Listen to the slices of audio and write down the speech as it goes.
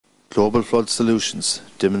Global Flood Solutions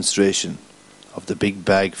demonstration of the Big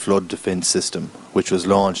Bag Flood Defence System, which was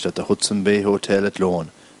launched at the Hudson Bay Hotel at Lone,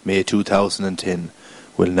 May 2010,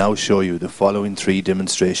 will now show you the following 3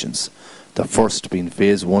 demonstrations. The first being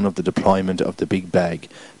Phase 1 of the deployment of the Big Bag,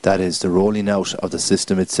 that is, the rolling out of the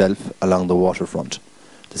system itself along the waterfront.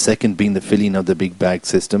 The second being the filling of the Big Bag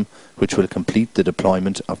system, which will complete the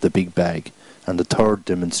deployment of the Big Bag. And the third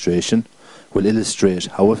demonstration will illustrate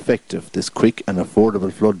how effective this quick and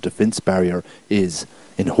affordable flood defence barrier is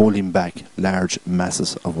in holding back large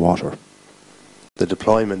masses of water. The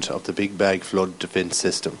deployment of the Big Bag flood defence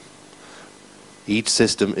system. Each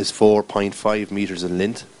system is 4.5 metres in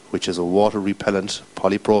length, which is a water-repellent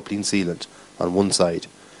polypropylene sealant on one side,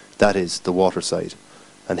 that is, the water side,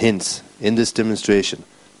 and hence, in this demonstration,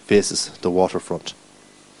 faces the waterfront.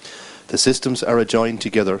 The systems are adjoined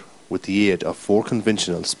together with the aid of 4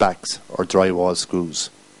 conventional spacks or drywall screws.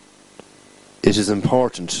 It is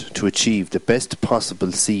important to achieve the best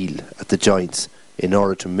possible seal at the joints in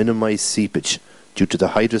order to minimise seepage due to the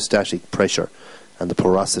hydrostatic pressure and the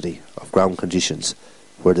porosity of ground conditions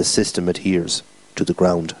where the system adheres to the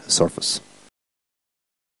ground surface.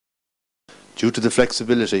 Due to the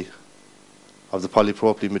flexibility of the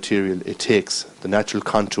polypropylene material, it takes the natural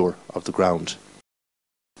contour of the ground.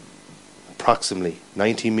 Approximately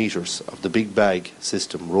 90 metres of the Big Bag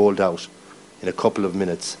system rolled out in a couple of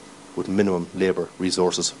minutes with minimum labour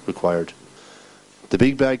resources required. The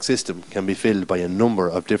Big Bag system can be filled by a number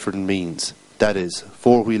of different means, that is,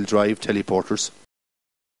 4-wheel drive teleporters,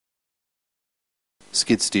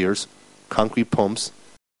 skid steers, concrete pumps,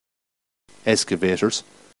 excavators,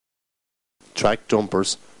 track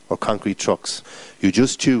dumpers or concrete trucks. You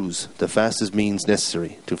just choose the fastest means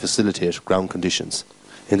necessary to facilitate ground conditions.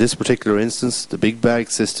 In this particular instance, the Big Bag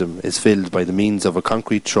system is filled by the means of a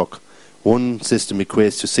concrete truck. One system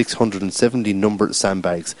equates to 670 numbered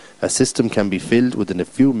sandbags. A system can be filled within a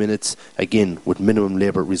few minutes, again with minimum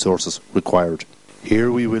labour resources required. Here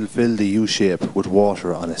we will fill the U-shape with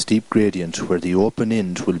water on a steep gradient where the open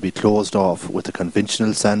end will be closed off with a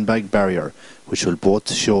conventional sandbag barrier, which will both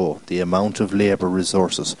show the amount of labour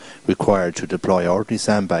resources required to deploy ordinary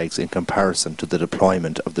sandbags in comparison to the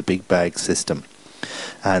deployment of the Big Bag system,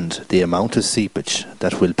 and the amount of seepage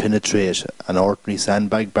that will penetrate an ordinary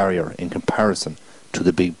sandbag barrier in comparison to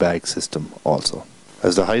the Big Bag system also.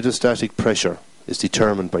 As the hydrostatic pressure is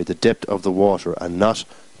determined by the depth of the water and not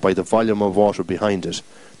by the volume of water behind it,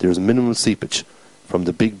 there is minimal seepage from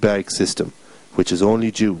the Big Bag system, which is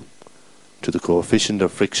only due to the coefficient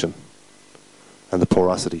of friction and the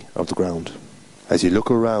porosity of the ground. As you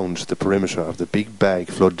look around the perimeter of the Big Bag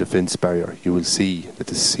flood defence barrier, you will see that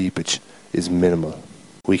the seepage is minimal.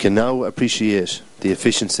 We can now appreciate the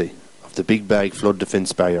efficiency of the Big Bag flood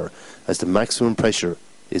defence barrier, as the maximum pressure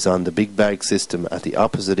is on the Big Bag system at the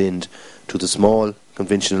opposite end to the small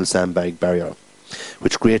conventional sandbag barrier,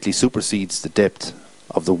 which greatly supersedes the depth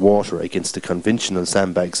of the water against the conventional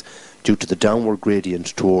sandbags due to the downward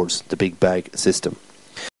gradient towards the Big Bag system.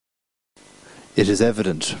 It is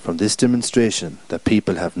evident from this demonstration that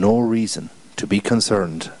people have no reason to be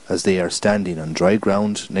concerned, as they are standing on dry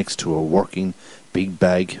ground next to a working Big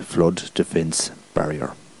Bag flood defence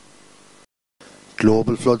barrier.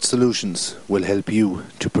 Global Flood Solutions will help you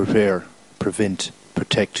to prepare, prevent,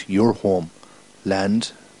 protect your home,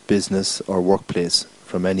 land, business or workplace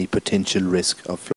from any potential risk of flood.